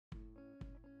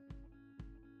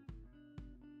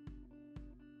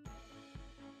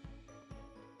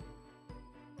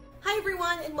Hi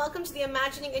everyone, and welcome to the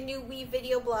Imagining a New We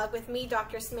video blog with me,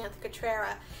 Dr. Samantha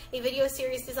Cutrara, a video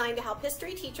series designed to help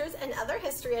history teachers and other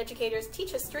history educators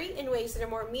teach history in ways that are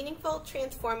more meaningful,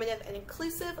 transformative, and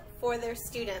inclusive for their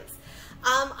students.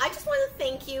 I just want to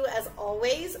thank you, as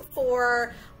always,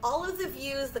 for all of the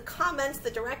views, the comments,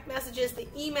 the direct messages, the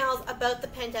emails about the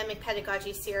Pandemic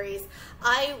Pedagogy series.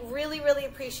 I really, really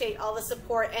appreciate all the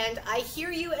support, and I hear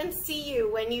you and see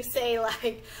you when you say,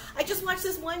 like, I just watched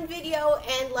this one video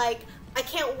and, like, I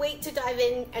can't wait to dive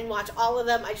in and watch all of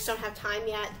them. I just don't have time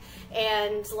yet.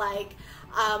 And, like,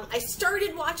 I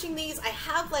started watching these. I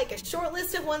have like a short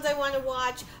list of ones I want to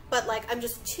watch, but like I'm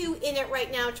just too in it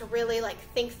right now to really like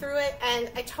think through it,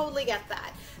 and I totally get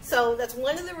that. So that's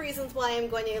one of the reasons why I'm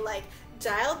going to like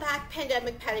dial back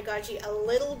Pandemic Pedagogy a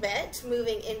little bit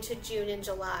moving into June and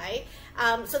July,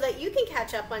 so that you can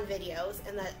catch up on videos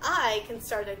and that I can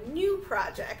start a new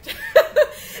project,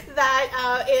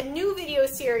 a new video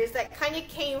series that kind of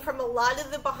came from a lot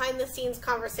of the behind the scenes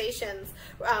conversations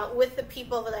with the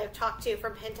people that I've talked to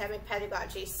from Pandemic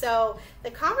Pedagogy. So the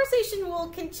conversation will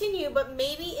continue, but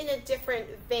maybe in a different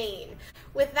vein.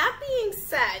 With that being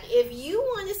said, if you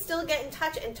want to still get in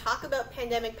touch and talk about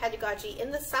Pandemic Pedagogy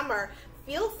in the summer,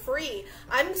 feel free.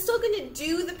 I'm still going to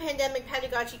do the Pandemic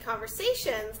Pedagogy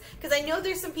conversations because I know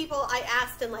there's some people I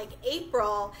asked in like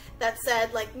April that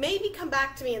said like maybe come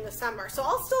back to me in the summer. So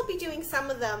I'll still be doing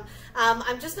some of them.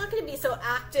 I'm just not going to be so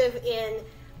active in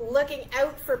looking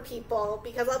out for people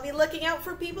because I'll be looking out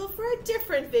for people for a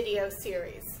different video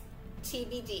series.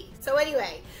 TBD. So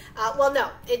anyway, well no,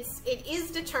 it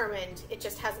is determined. It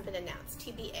just hasn't been announced.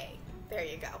 TBA. There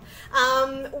you go.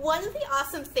 One of the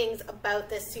awesome things about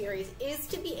this series is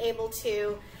to be able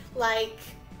to like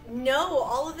know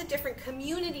all of the different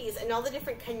communities and all the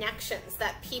different connections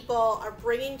that people are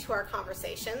bringing to our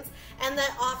conversations and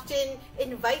that often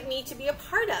invite me to be a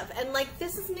part of. And like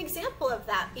this is an example of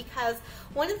that because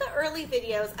one of the early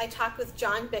videos I talked with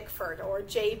John Bickford, or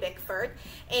Jay Bickford,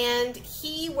 and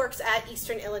he works at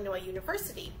Eastern Illinois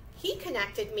University. He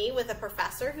connected me with a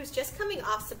professor who's just coming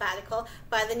off sabbatical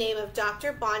by the name of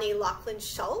Dr. Bonnie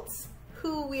Laughlin-Schultz,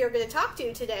 who we are going to talk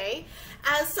to today,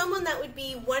 as someone that would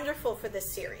be wonderful for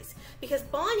this series. Because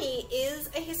Bonnie is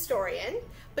a historian,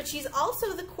 but she's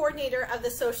also the coordinator of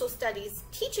the social studies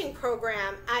teaching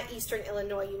program at Eastern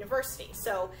Illinois University.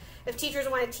 So if teachers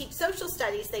want to teach social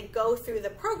studies, they go through the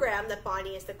program that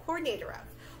Bonnie is the coordinator of.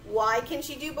 Why can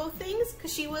she do both things?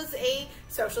 Because she was a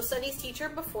social studies teacher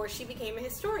before she became a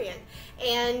historian.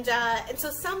 And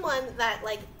so someone that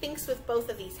like thinks with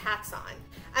both of these hats on.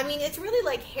 I mean, it's really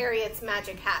like Harriet's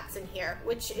magic hats in here,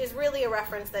 which is really a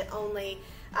reference that only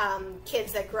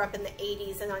kids that grew up in the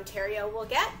 80s in Ontario will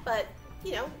get, but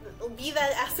you know, be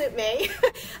that as it may.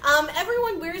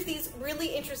 Everyone wears these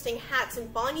really interesting hats,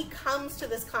 and Bonnie comes to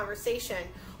this conversation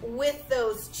with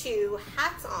those two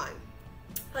hats on.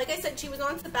 Like I said, she was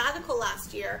on sabbatical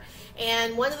last year,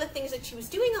 and one of the things that she was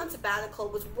doing on sabbatical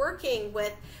was working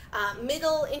with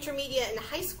middle, intermediate, and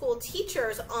high school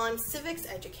teachers on civics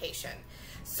education.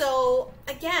 So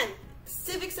again,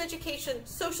 civics education,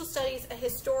 social studies, a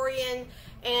historian,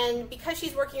 and because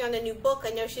she's working on a new book,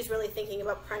 I know she's really thinking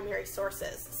about primary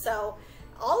sources. So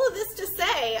all of this to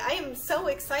say, I am so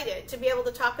excited to be able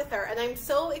to talk with her, and I'm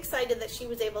so excited that she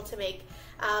was able to make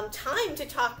time to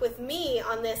talk with me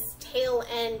on this tail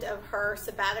end of her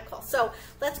sabbatical. So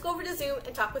let's go over to Zoom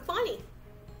and talk with Bonnie.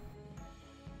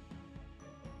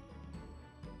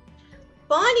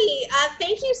 Bonnie,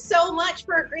 thank you so much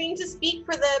for agreeing to speak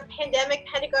for the Pandemic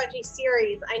Pedagogy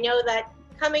series. I know that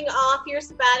coming off your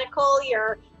sabbatical,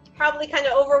 you're probably kind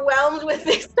of overwhelmed with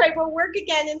this type of work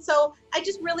again, and so I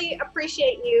just really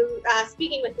appreciate you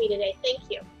speaking with me today.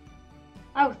 Thank you.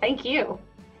 Oh, thank you.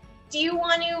 Do you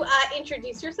want to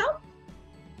introduce yourself?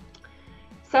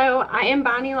 So I am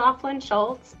Bonnie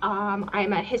Laughlin-Schultz.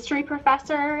 I'm a history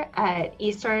professor at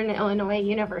Eastern Illinois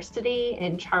University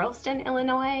in Charleston,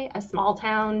 Illinois, a small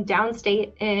town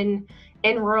downstate in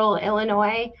rural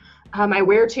Illinois. I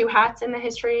wear two hats in the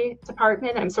history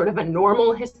department. I'm sort of a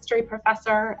normal history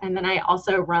professor, and then I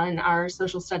also run our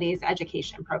social studies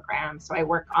education program. So I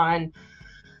work on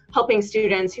helping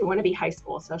students who want to be high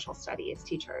school social studies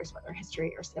teachers, whether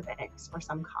history or civics or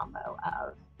some combo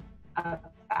of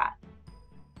that.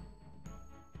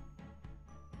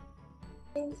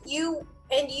 You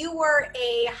were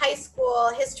a high school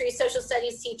history social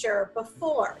studies teacher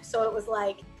before, so it was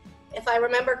like, if I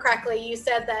remember correctly, you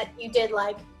said that you did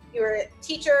like, you were a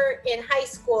teacher in high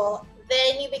school,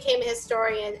 then you became a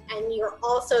historian, and you're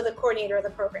also the coordinator of the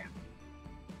program.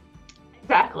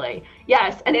 Exactly.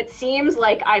 Yes, and it seems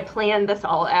like I planned this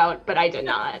all out, but I did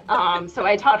not. So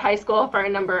I taught high school for a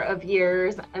number of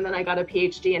years, and then I got a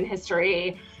PhD in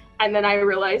history, and then I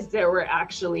realized there were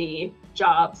actually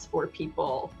jobs for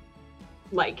people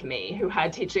like me who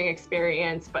had teaching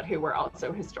experience, but who were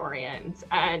also historians.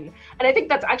 And I think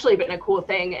that's actually been a cool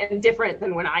thing and different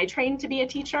than when I trained to be a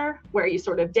teacher, where you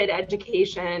sort of did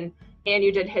education and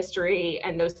you did history,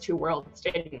 and those two worlds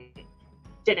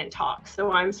didn't talk.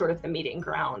 So I'm sort of the meeting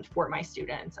ground for my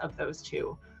students of those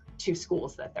two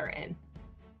schools that they're in.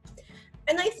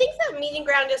 And I think that meeting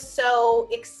ground is so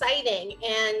exciting,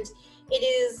 and it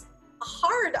is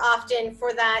hard often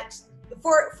for that,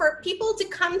 for people to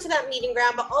come to that meeting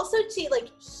ground, but also to like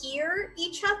hear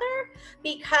each other,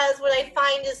 because what I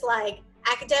find is like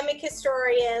academic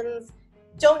historians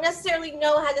don't necessarily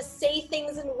know how to say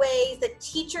things in ways that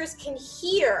teachers can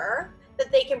hear,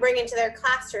 that they can bring into their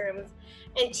classrooms.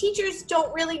 And teachers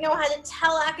don't really know how to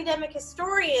tell academic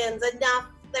historians enough.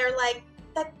 They're like,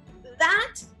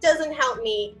 that doesn't help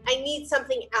me. I need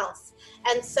something else.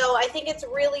 And so I think it's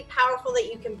really powerful that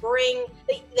you can bring,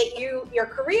 that your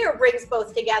career brings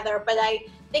both together. But I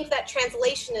think that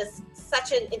translation is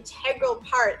such an integral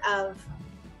part of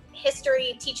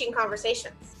history teaching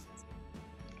conversations.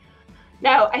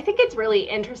 No, I think it's really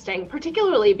interesting,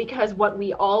 particularly because what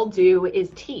we all do is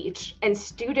teach, and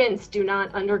students do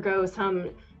not undergo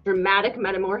some dramatic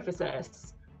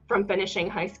metamorphosis from finishing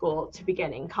high school to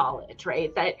beginning college,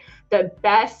 right? That the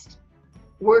best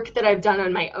work that I've done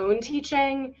on my own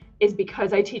teaching is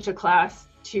because I teach a class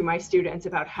to my students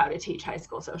about how to teach high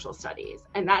school social studies.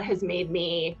 And that has made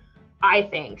me, I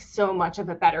think, so much of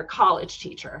a better college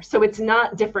teacher. So it's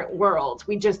not different worlds.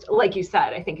 We just, like you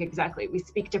said, I think exactly, we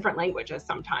speak different languages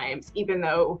sometimes, even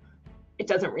though it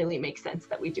doesn't really make sense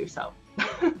that we do so.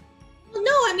 Well,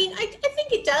 no, I mean, I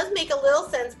think it does make a little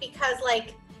sense, because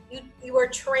like you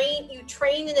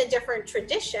train in a different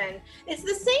tradition. It's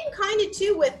the same kind of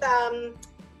too with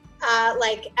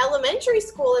like elementary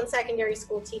school and secondary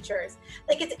school teachers.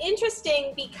 Like, it's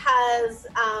interesting because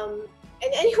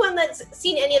and anyone that's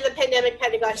seen any of the pandemic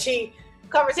pedagogy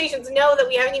conversations know that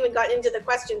we haven't even gotten into the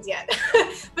questions yet.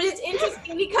 But it's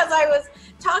interesting because I was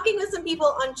talking with some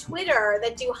people on Twitter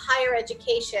that do higher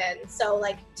education, so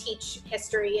like teach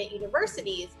history at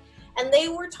universities, and they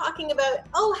were talking about,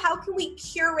 oh, how can we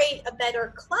curate a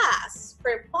better class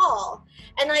for fall?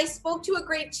 And I spoke to a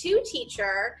grade 2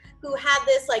 teacher who had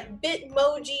this like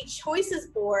Bitmoji choices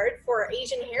board for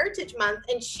Asian Heritage Month,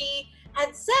 and she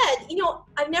had said, you know,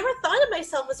 I've never thought of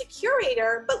myself as a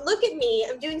curator, but look at me,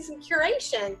 I'm doing some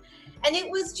curation. And it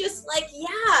was just like,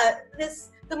 yeah,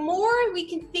 the more we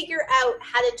can figure out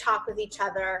how to talk with each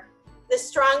other, the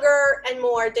stronger and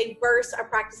more diverse our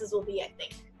practices will be, I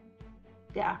think.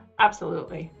 Yeah,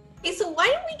 absolutely. Okay, so why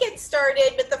don't we get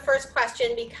started with the first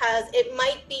question, because it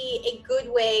might be a good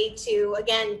way to,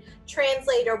 again,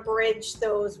 translate or bridge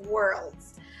those worlds.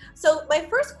 So my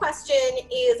first question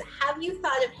is, have you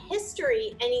thought of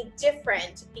history any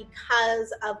different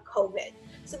because of COVID?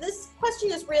 So this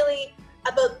question is really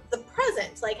about the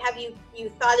present. Like, have you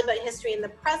thought about history in the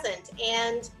present?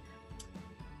 And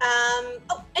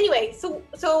anyway, so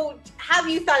have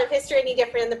you thought of history any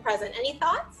different in the present? Any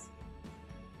thoughts?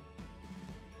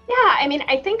 Yeah, I mean,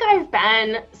 I think I've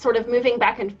been sort of moving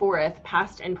back and forth,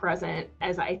 past and present,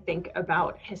 as I think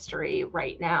about history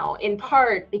right now, in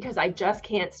part because I just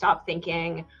can't stop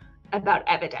thinking about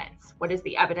evidence. What is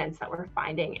the evidence that we're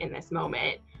finding in this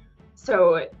moment?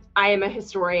 So I am a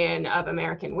historian of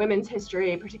American women's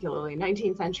history, particularly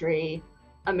 19th century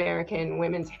American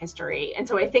women's history. And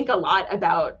so I think a lot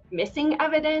about missing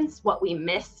evidence, what we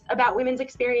miss about women's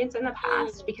experience in the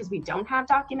past, because we don't have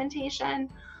documentation.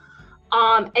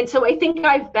 And so I think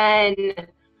I've been,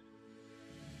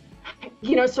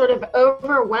 you know, sort of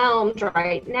overwhelmed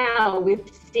right now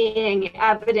with seeing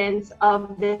evidence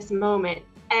of this moment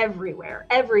everywhere.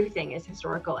 Everything is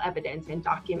historical evidence and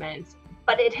documents,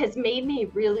 but it has made me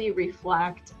really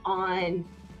reflect on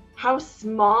how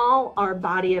small our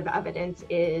body of evidence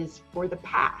is for the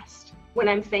past. When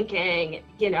I'm thinking,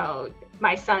 you know,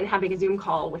 my son having a Zoom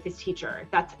call with his teacher,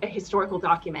 that's a historical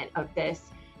document of this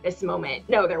moment.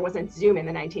 No, there wasn't Zoom in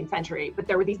the 19th century, but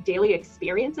there were these daily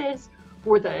experiences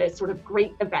for the sort of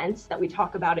great events that we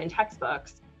talk about in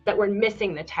textbooks that we're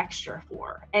missing the texture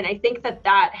for. And I think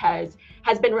that has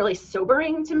been really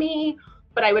sobering to me,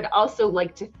 but I would also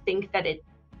like to think that it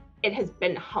has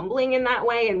been humbling in that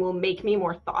way and will make me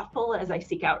more thoughtful as I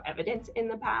seek out evidence in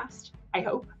the past, I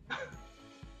hope.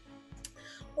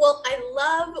 Well, I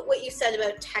love what you said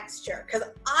about texture, because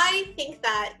I think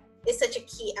that is such a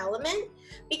key element,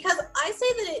 because I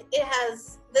say that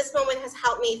this moment has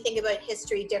helped me think about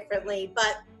history differently,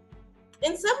 but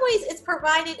in some ways it's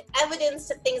provided evidence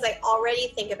to things I already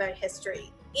think about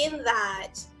history, in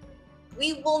that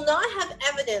we will not have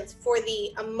evidence for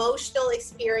the emotional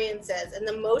experiences and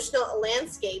the emotional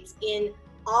landscapes in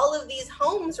all of these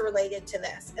homes related to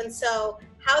this. And so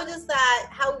how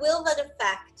will that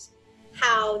affect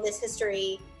how this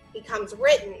history becomes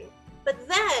written? But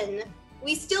then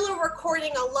we still are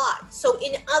recording a lot. So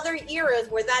in other eras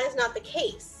where that is not the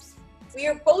case, we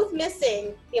are both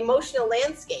missing the emotional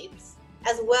landscapes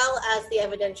as well as the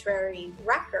evidentiary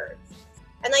records.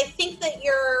 And I think that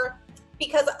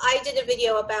because I did a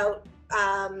video about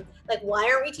like, why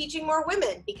aren't we teaching more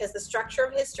women? Because the structure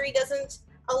of history doesn't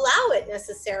allow it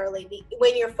necessarily.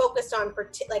 When you're focused on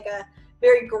like a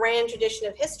very grand tradition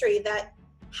of history, that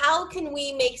how can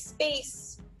we make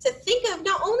space to think of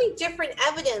not only different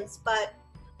evidence, but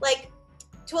like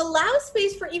to allow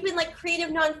space for even like creative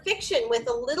nonfiction with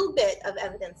a little bit of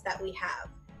evidence that we have.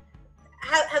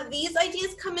 Have these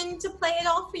ideas come into play at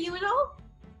all for you at all?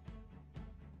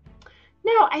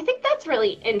 No, I think that's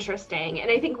really interesting.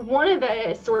 And I think one of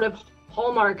the sort of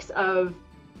hallmarks of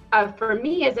for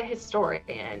me as a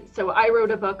historian, so I wrote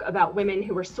a book about women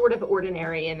who were sort of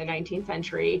ordinary in the 19th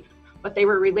century, but they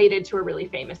were related to a really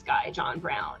famous guy, John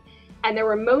Brown. And there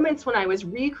were moments when I was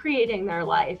recreating their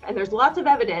life, and there's lots of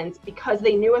evidence because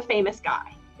they knew a famous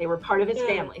guy. They were part of his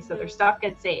family, so their stuff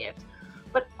gets saved.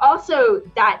 But also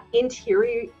that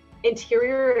interior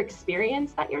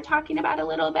experience that you're talking about a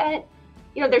little bit,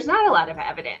 you know, there's not a lot of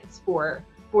evidence for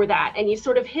that. And you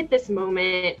sort of hit this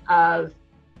moment of,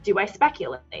 do I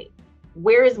speculate?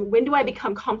 When do I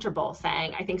become comfortable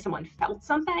saying, I think someone felt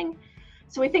something?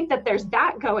 So I think that there's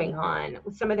that going on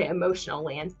with some of the emotional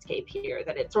landscape here,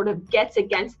 that it sort of gets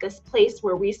against this place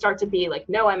where we start to be like,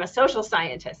 no, I'm a social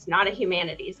scientist, not a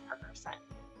humanities person.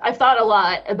 I've thought a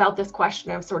lot about this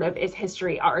question of sort of, is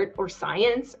history art or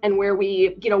science? And where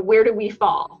do we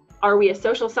fall? Are we a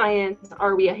social science?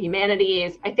 Are we a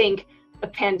humanities? I think the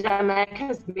pandemic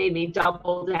has made me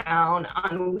double down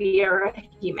on we are a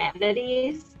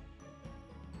humanities,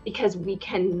 because we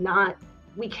cannot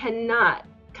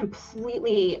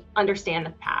completely understand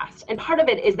the past. And part of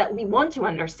it is that we want to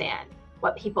understand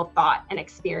what people thought and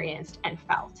experienced and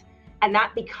felt. And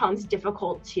that becomes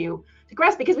difficult to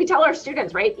grasp, because we tell our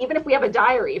students, right, even if we have a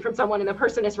diary from someone and the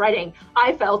person is writing,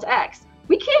 I felt X,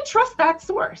 we can't trust that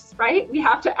source, right? We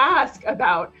have to ask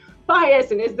about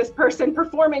bias and is this person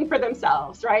performing for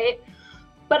themselves, right?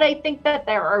 But I think that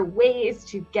there are ways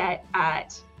to get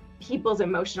at people's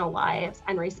emotional lives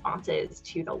and responses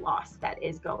to the loss that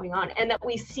is going on, and that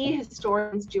we see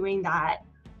historians doing that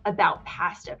about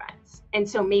past events. And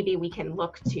so maybe we can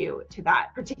look to that.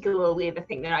 Particularly the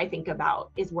thing that I think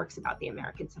about is works about the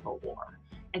American Civil War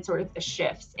and sort of the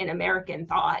shifts in American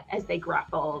thought as they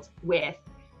grappled with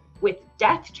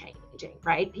death changing,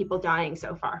 right? People dying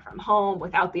so far from home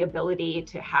without the ability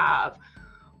to have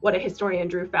what a historian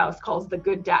Drew Faust calls the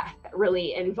good death, that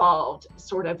really involved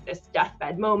sort of this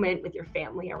deathbed moment with your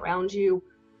family around you.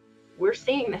 We're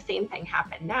seeing the same thing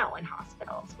happen now in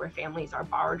hospitals, where families are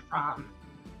barred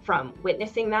from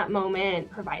witnessing that moment,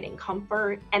 providing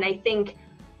comfort. And I think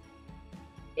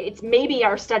it's maybe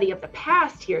our study of the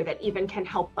past here that even can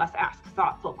help us ask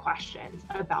thoughtful questions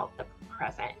about the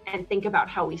present and think about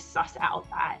how we suss out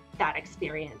that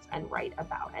experience and write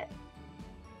about it.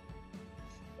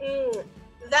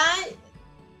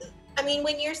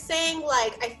 When you're saying,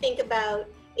 like, I think about,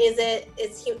 is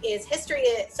history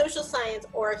a social science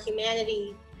or a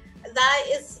humanity? That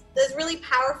is really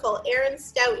powerful. Aaron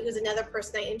Stout, who's another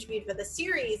person I interviewed for the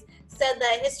series, said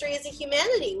that history is a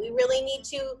humanity. We really need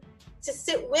to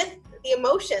sit with the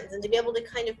emotions and to be able to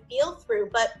kind of feel through.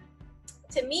 But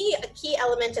to me, a key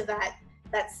element of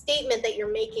that statement that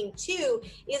you're making too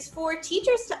is for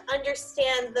teachers to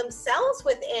understand themselves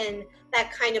within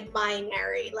that kind of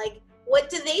binary. Like, what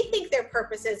do they think their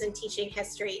purpose is in teaching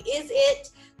history? Is it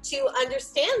to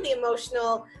understand the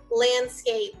emotional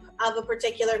landscape of a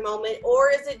particular moment,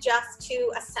 or is it just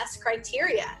to assess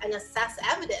criteria and assess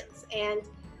evidence? And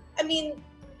I mean,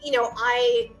 you know,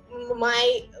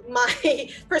 my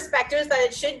perspective is that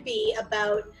it should be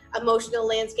about emotional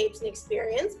landscapes and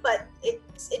experience, but it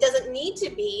doesn't need to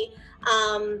be.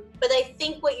 But I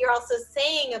think what you're also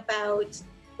saying about,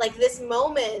 like, this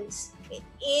moment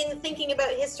in thinking about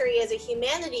history as a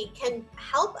humanity can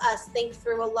help us think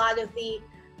through a lot of the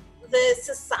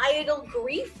societal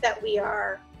grief that we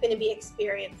are going to be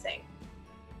experiencing.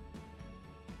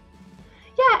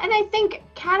 Yeah, and I think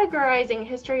categorizing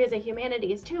history as a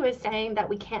humanities too is saying that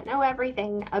we can't know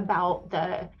everything about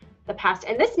the past.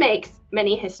 And this makes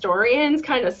many historians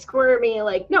kind of squirmy,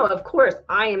 like, no, of course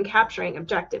I am capturing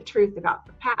objective truth about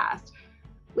the past.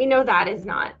 We know that is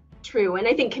not true. And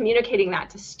I think communicating that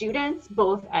to students,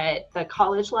 both at the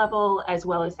college level as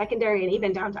well as secondary and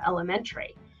even down to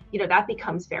elementary, that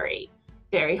becomes very,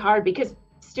 very hard, because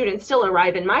students still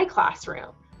arrive in my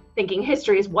classroom thinking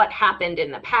history is what happened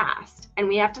in the past. And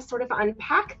we have to sort of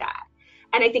unpack that.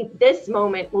 And I think this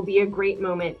moment will be a great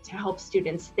moment to help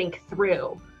students think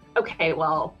through, okay,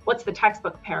 well, what's the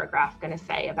textbook paragraph going to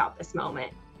say about this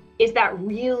moment? Does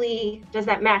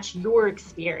that match your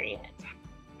experience?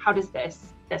 How does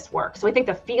this work? So I think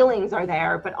the feelings are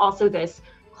there, but also this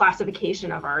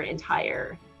classification of our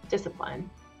entire discipline.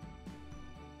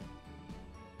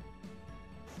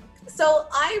 So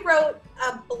I wrote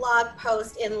a blog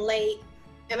post in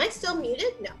am I still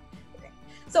muted? No. Okay.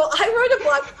 So I wrote a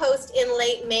blog post in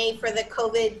late May for the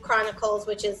COVID Chronicles,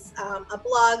 which is a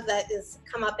blog that has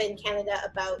come up in Canada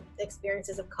about the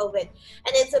experiences of COVID.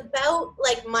 And it's about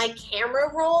like my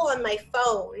camera roll on my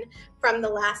phone from the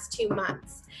last 2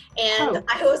 months. And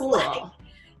I was like,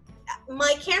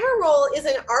 my camera roll is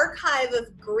an archive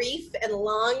of grief and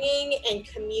longing and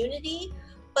community,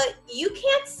 but you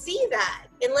can't see that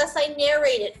unless I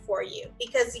narrate it for you,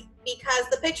 because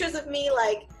the pictures of me,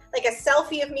 like a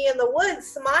selfie of me in the woods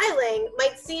smiling,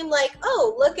 might seem like,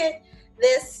 oh, look at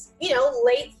this,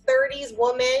 late 30s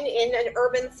woman in an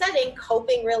urban setting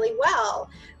coping really well.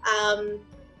 And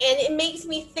it makes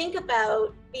me think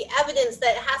about the evidence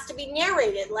that has to be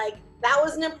narrated, like that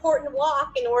was an important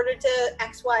walk in order to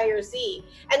X, Y, or Z.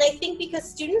 And I think because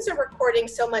students are recording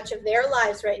so much of their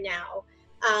lives right now,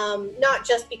 not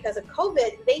just because of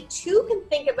COVID, they too can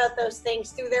think about those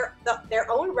things through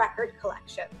their own record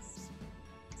collections.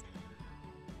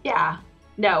 Yeah,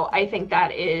 no, I think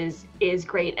that is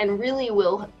great, and really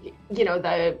will,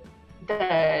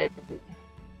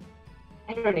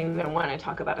 I don't even want to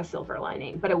talk about a silver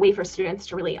lining, but a way for students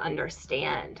to really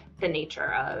understand the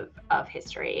nature of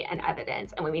history and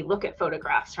evidence. And when we look at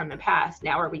photographs from the past,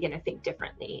 now are we going to think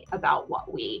differently about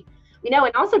what we know?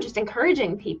 And also just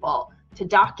encouraging people to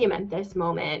document this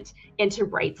moment and to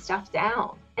write stuff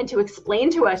down and to explain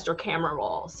to us your camera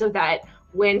roll, so that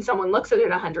when someone looks at it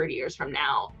 100 years from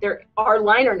now, there are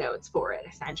liner notes for it,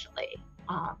 essentially.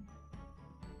 A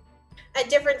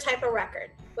different type of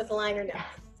record with liner notes.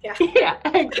 Yeah. Yeah,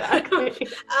 exactly.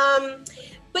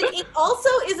 But it also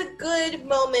is a good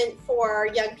moment for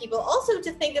young people also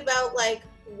to think about, like,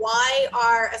 why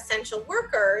are essential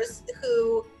workers,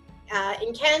 who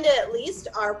in Canada at least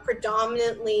are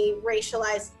predominantly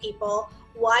racialized people,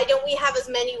 why don't we have as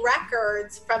many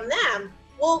records from them?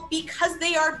 Well, because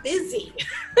they are busy.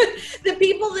 The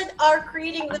people that are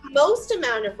creating the most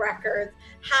amount of records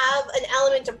have an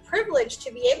element of privilege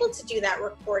to be able to do that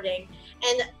reporting.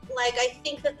 And like, I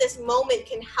think that this moment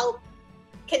can help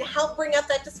bring up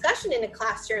that discussion in a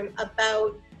classroom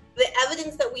about the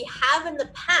evidence that we have in the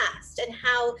past, and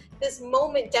how this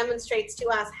moment demonstrates to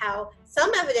us how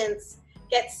some evidence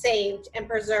gets saved and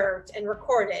preserved and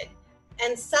recorded,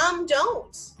 and some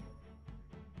don't.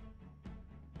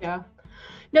 Yeah.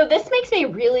 No, this makes me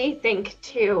really think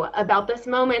too about this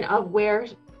moment of where,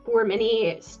 for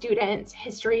many students,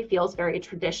 history feels very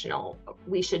traditional.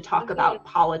 We should talk about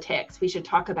politics. We should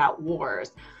talk about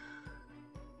wars.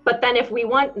 But then if we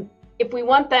want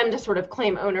them to sort of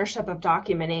claim ownership of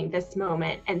documenting this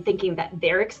moment and thinking that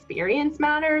their experience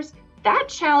matters, that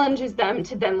challenges them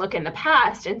to then look in the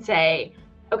past and say,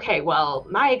 okay, well,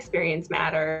 my experience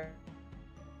matters.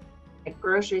 Like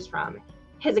groceries from,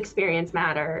 his experience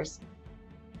matters.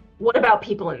 What about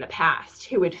people in the past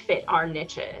who would fit our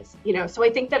niches? So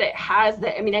I think that it has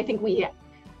I think we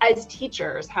as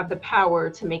teachers have the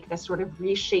power to make this sort of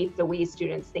reshape the way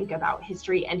students think about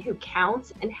history and who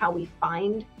counts and how we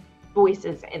find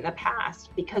voices in the past,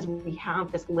 because we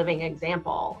have this living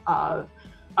example of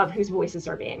whose voices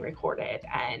are being recorded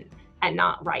and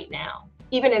not right now.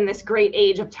 Even in this great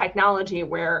age of technology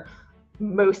where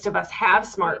most of us have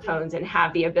smartphones and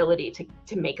have the ability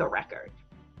to make a record.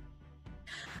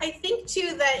 I think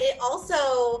too that it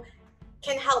also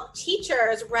can help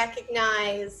teachers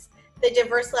recognize the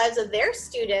diverse lives of their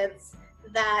students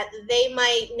that they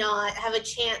might not have a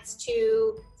chance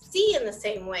to see in the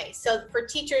same way. So for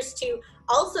teachers to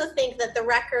also think that the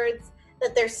records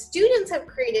that their students have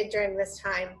created during this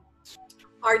time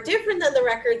are different than the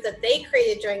records that they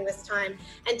created during this time,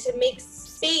 and to make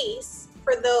space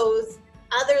for those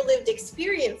other lived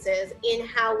experiences in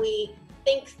how we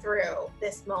think through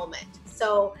this moment.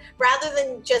 So rather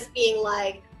than just being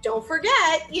like, don't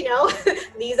forget,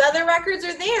 these other records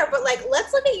are there, but like,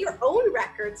 let's look at your own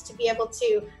records to be able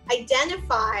to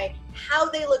identify how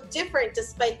they look different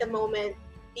despite the moment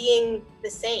being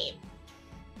the same.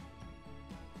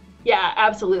 Yeah,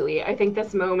 absolutely. I think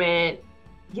this moment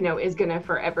is going to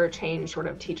forever change sort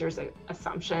of teachers'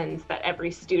 assumptions that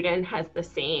every student has the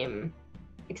same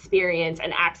experience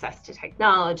and access to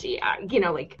technology,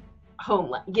 like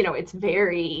home, it's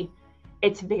very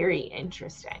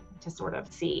interesting to sort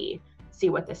of see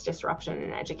what this disruption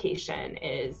in education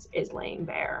is laying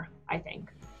bare, I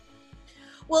think.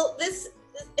 Well,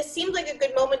 it seemed like a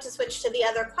good moment to switch to the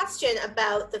other question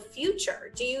about the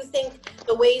future. Do you think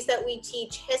the ways that we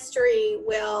teach history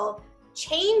will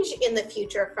change in the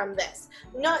future from this?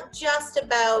 Not just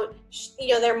about,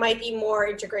 there might be more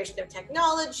integration of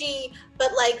technology,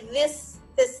 but like this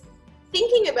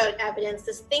thinking about evidence,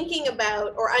 this thinking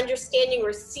about or understanding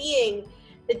or seeing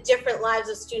the different lives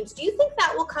of students. Do you think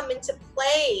that will come into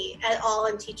play at all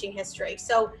in teaching history?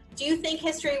 So do you think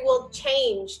history will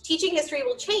change, teaching history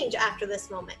will change after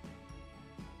this moment?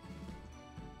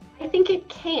 I think it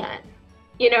can.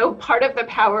 Part of the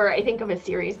power, I think, of a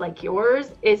series like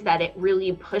yours is that it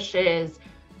really pushes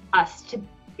us to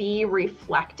be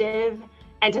reflective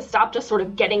and to stop just sort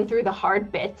of getting through the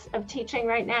hard bits of teaching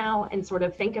right now and sort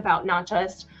of think about not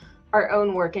just our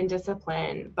own work and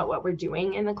discipline, but what we're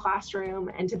doing in the classroom,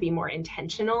 and to be more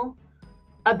intentional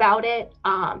about it,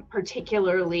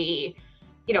 particularly,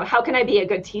 how can I be a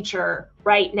good teacher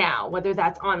right now, whether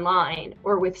that's online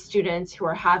or with students who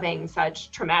are having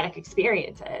such traumatic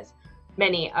experiences.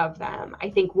 Many of them, I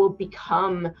think,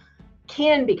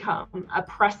 can become a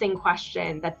pressing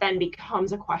question that then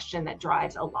becomes a question that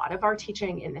drives a lot of our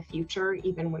teaching in the future,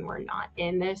 even when we're not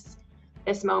in this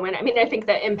moment. I mean, I think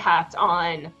the impact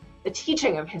on the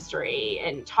teaching of history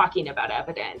and talking about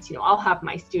evidence, I'll have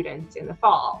my students in the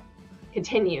fall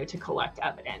continue to collect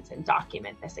evidence and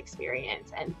document this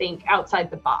experience and think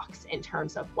outside the box in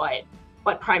terms of what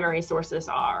primary sources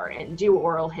are and do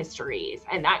oral histories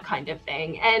and that kind of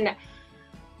thing. And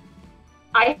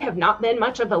I have not been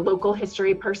much of a local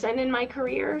history person in my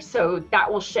career, so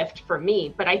that will shift for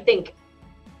me. But I think,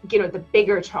 the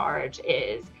bigger charge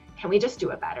is, can we just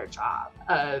do a better job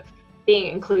of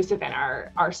being inclusive in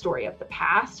our story of the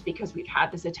past, because we've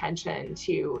had this attention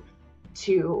to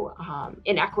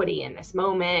inequity in this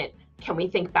moment? Can we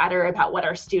think better about what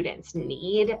our students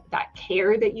need, that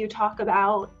care that you talk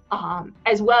about,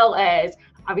 as well as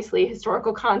obviously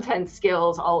historical content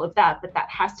skills, all of that, but that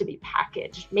has to be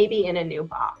packaged maybe in a new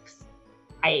box,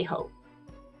 I hope.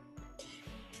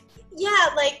 Yeah,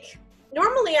 like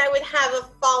normally I would have a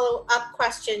follow-up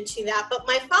question to that, but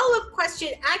my follow-up question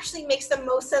actually makes the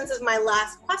most sense as my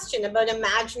last question about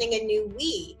imagining a new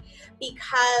we,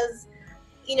 because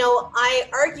I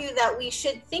argue that we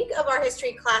should think of our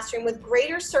history classroom with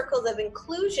greater circles of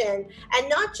inclusion, and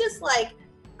not just like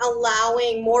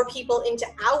allowing more people into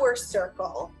our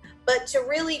circle, but to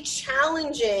really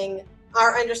challenging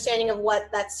our understanding of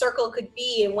what that circle could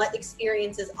be and what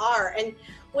experiences are. And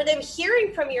what I'm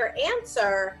hearing from your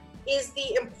answer is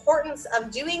the importance of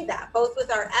doing that, both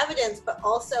with our evidence, but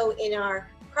also in our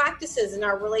practices and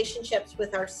our relationships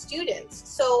with our students.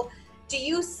 So do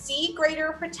you see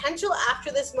greater potential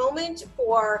after this moment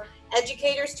for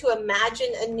educators to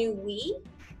imagine a new we?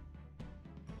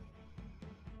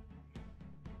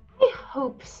 I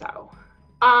hope so.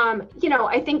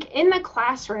 I think in the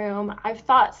classroom, I've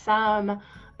thought some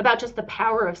about just the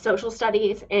power of social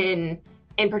studies in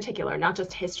particular, not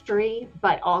just history,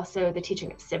 but also the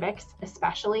teaching of civics,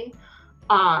 especially,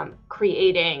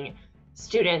 creating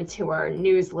students who are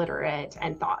news literate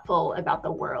and thoughtful about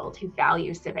the world, who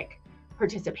value civic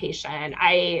participation.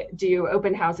 I do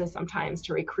open houses sometimes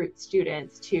to recruit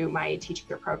students to my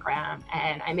teacher program,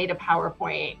 and I made a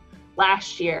PowerPoint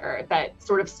last year that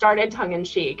sort of started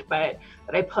tongue-in-cheek, but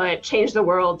that I put "Change the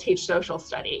World, Teach Social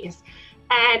Studies."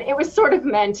 And it was sort of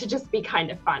meant to just be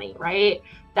kind of funny, right?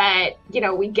 That,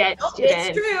 we get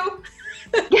students. It's true.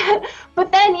 Yeah,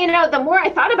 but then, the more I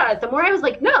thought about it, the more I was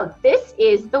like, no, this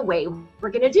is the way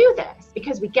we're going to do this,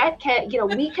 because we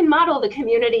can model the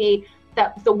community,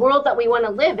 that the world that we want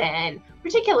to live in,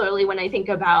 particularly when I think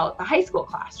about the high school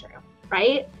classroom,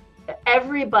 right?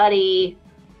 Everybody,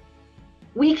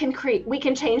 we can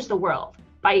change the world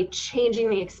by changing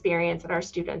the experience that our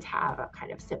students have of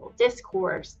kind of civil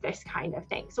discourse, this kind of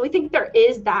thing. So I think there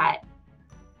is that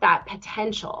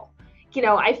potential.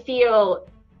 I feel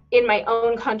in my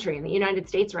own country, in the United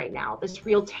States right now, this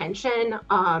real tension.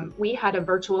 We had a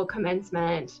virtual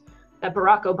commencement that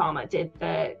Barack Obama did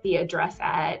the address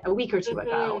at a week or two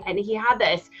ago, and he had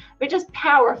this just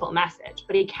powerful message,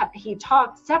 but he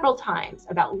talked several times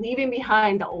about leaving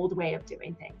behind the old way of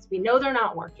doing things. We know they're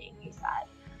not working, he said.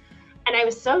 And I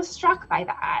was so struck by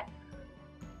that,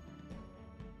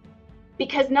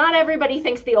 because not everybody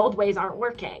thinks the old ways aren't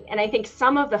working. And I think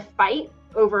some of the fight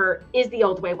over, is the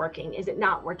old way working? Is it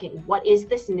not working? What is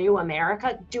this new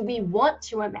America? Do we want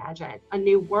to imagine a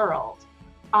new world?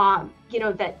 You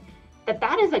know, that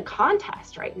is a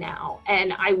contest right now.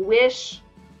 And I wish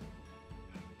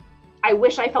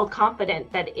I felt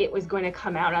confident that it was going to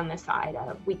come out on the side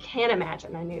of, we can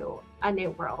imagine a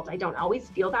new world. I don't always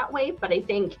feel that way, but I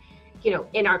think, you know,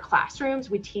 in our classrooms,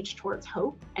 we teach towards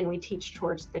hope and we teach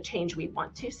towards the change we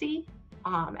want to see,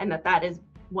 and that is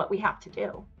what we have to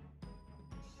do.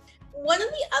 One of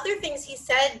the other things he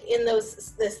said in the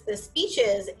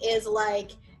speeches is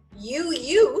like, you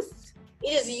youth, it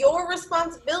is your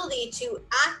responsibility to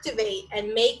activate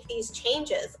and make these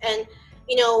changes. And,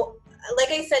 you know, like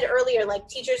I said earlier, like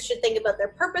teachers should think about their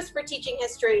purpose for teaching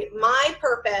history. My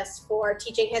purpose for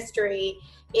teaching history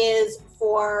is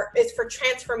for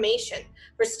transformation,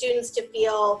 for students to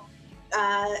feel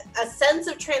a sense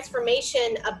of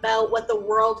transformation about what the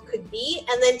world could be,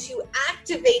 and then to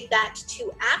activate that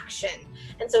to action.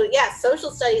 And so, yeah, social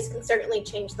studies can certainly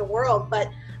change the world, but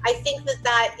I think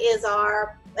that is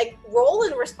our role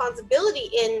and responsibility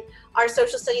in our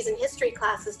social studies and history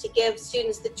classes, to give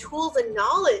students the tools and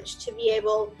knowledge to be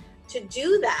able to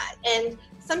do that. And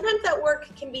sometimes that work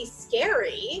can be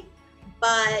scary,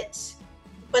 but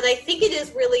I think it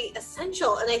is really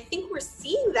essential, and I think we're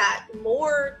seeing that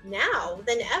more now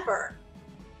than ever.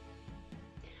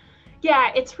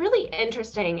 Yeah, it's really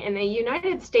interesting. In the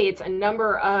United States, a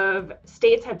number of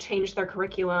states have changed their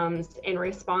curriculums in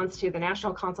response to the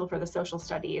National Council for the Social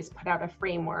Studies put out a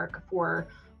framework for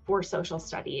social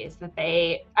studies, that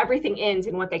everything ends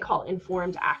in what they call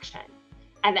informed action,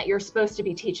 and that you're supposed to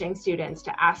be teaching students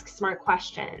to ask smart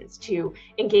questions, to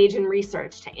engage in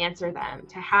research, to answer them,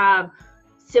 to have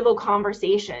civil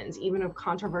conversations, even of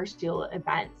controversial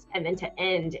events, and then to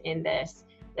end in this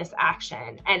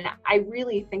action. And I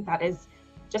really think that is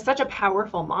just such a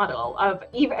powerful model of,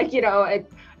 even, you know,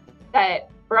 that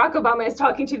Barack Obama is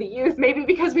talking to the youth, maybe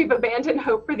because we've abandoned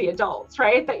hope for the adults,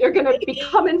 right? That you're going to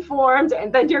become informed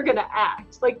and then you're going to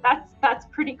act. Like that's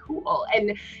pretty cool.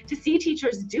 And to see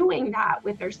teachers doing that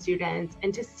with their students,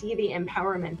 and to see the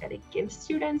empowerment that it gives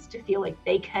students to feel like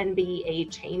they can be a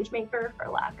change maker,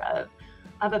 for lack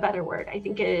of a better word, I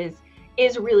think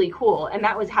is really cool. And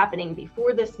that was happening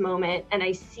before this moment. And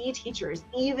I see teachers,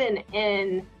 even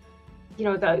in, you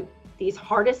know, these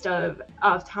hardest of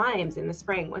times in the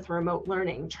spring with remote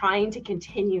learning, trying to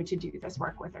continue to do this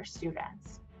work with their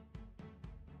students.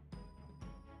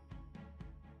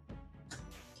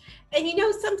 And you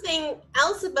know, something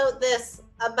else about this,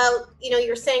 you know,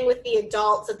 you're saying with the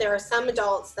adults that there are some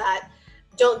adults that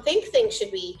don't think things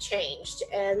should be changed,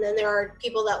 and then there are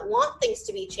people that want things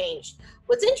to be changed.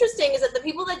 What's interesting is that the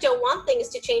people that don't want things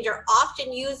to change are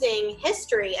often using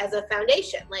history as a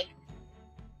foundation, like,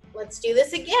 let's do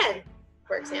this again,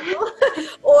 for example,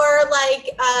 or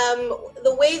like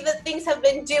the way that things have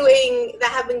been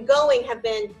going have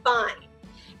been fine.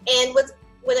 And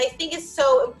what I think is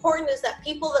so important is that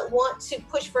people that want to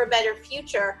push for a better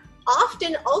future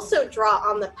often also draw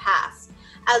on the past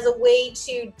as a way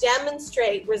to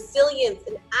demonstrate resilience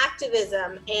and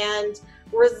activism and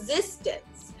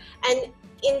resistance. And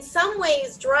in some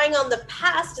ways, drawing on the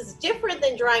past is different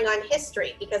than drawing on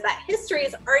history, because that history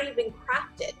has already been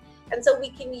crafted. And so we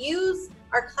can use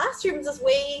our classrooms as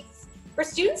ways for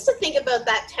students to think about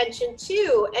that tension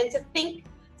too, and to think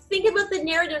about the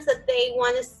narratives that they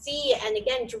want to see, and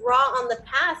again, draw on the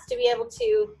past to be able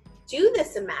to do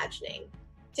this imagining,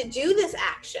 to do this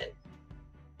action.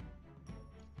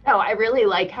 No, I really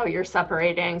like how you're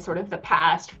separating sort of the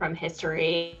past from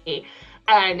history.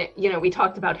 And, you know, we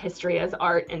talked about history as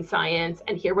art and science,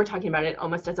 and here we're talking about it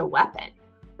almost as a weapon,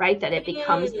 right? That it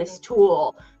becomes this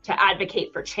tool to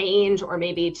advocate for change, or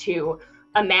maybe to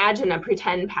imagine a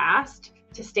pretend past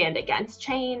to stand against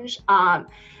change.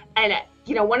 And,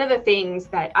 you know, one of the things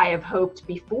that I have hoped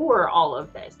before all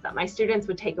of this that my students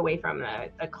would take away from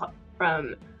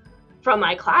from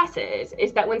my classes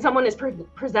is that when someone is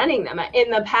presenting them in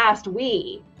the past,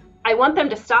 I want them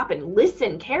to stop and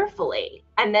listen carefully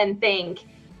and then think,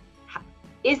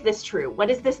 is this true?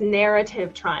 What is this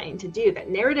narrative trying to do? That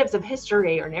narratives of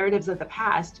history or narratives of the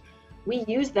past, we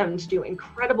use them to do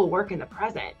incredible work in the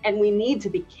present, and we need to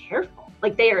be careful.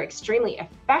 Like, they are extremely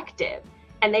effective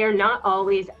and they are not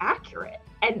always accurate.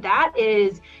 And that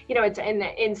is, you know, it's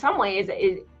in some ways,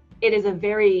 it is a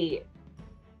very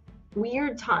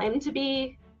weird time to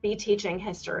be teaching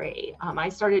history. I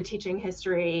started teaching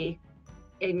history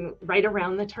right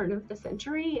around the turn of the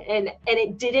century, and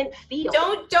it didn't feel.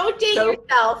 Don't date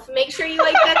yourself. Make sure you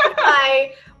identify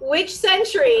which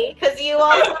century, because you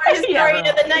also are historian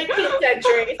of the 19th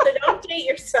century. So don't date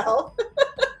yourself.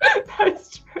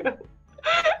 That's true.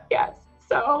 Yes.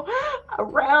 So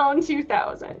around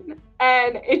 2000.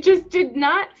 And it just did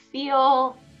not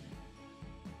feel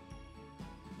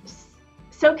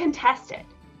so contested,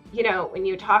 you know, when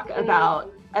you talk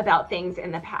about things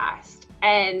in the past.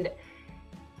 And,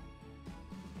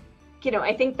 you know,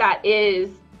 I think it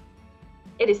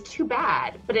is too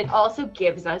bad, but it also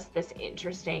gives us this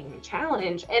interesting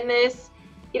challenge and this,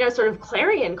 you know, sort of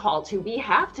clarion call to, we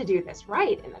have to do this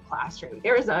right in the classroom.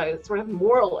 There is a sort of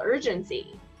moral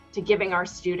urgency to giving our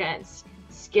students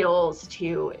skills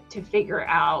to figure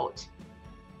out,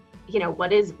 you know,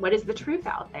 what is the truth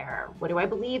out there? What do I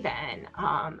believe in?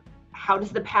 How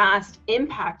does the past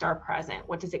impact our present?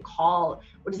 What does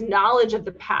knowledge of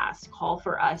the past call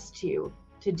for us to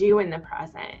do in the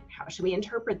present? How should we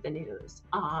interpret the news?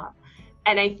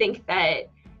 And I think that,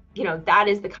 you know, that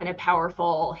is the kind of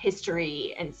powerful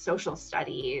history and social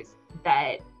studies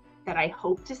that I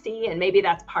hope to see. And maybe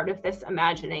that's part of this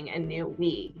imagining a new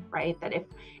we, right? That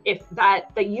if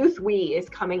that the youth we is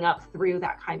coming up through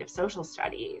that kind of social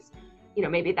studies, you know,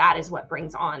 maybe that is what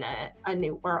brings on a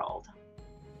new world.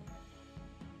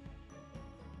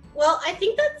 Well, I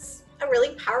think that's a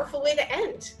really powerful way to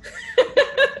end.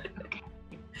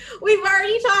 We've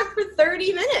already talked for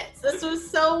 30 minutes. This was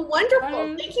so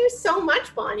wonderful. Thank you so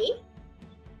much, Bonnie.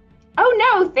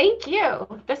 Oh no, thank you.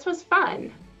 This was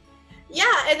fun. Yeah,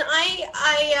 and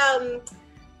I'm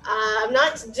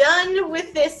not done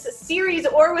with this series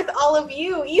or with all of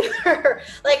you either.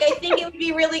 Like, I think it would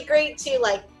be really great to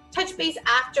like touch base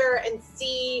after and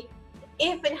see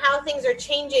if and how things are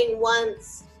changing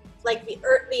once like the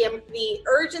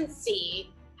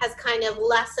urgency has kind of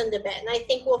lessened a bit. And I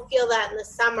think we'll feel that in the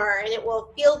summer, and it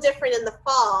will feel different in the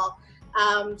fall.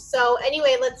 So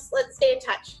anyway, let's stay in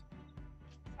touch.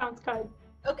 Sounds good.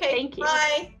 Okay. Thank you.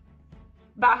 Bye.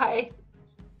 Bye.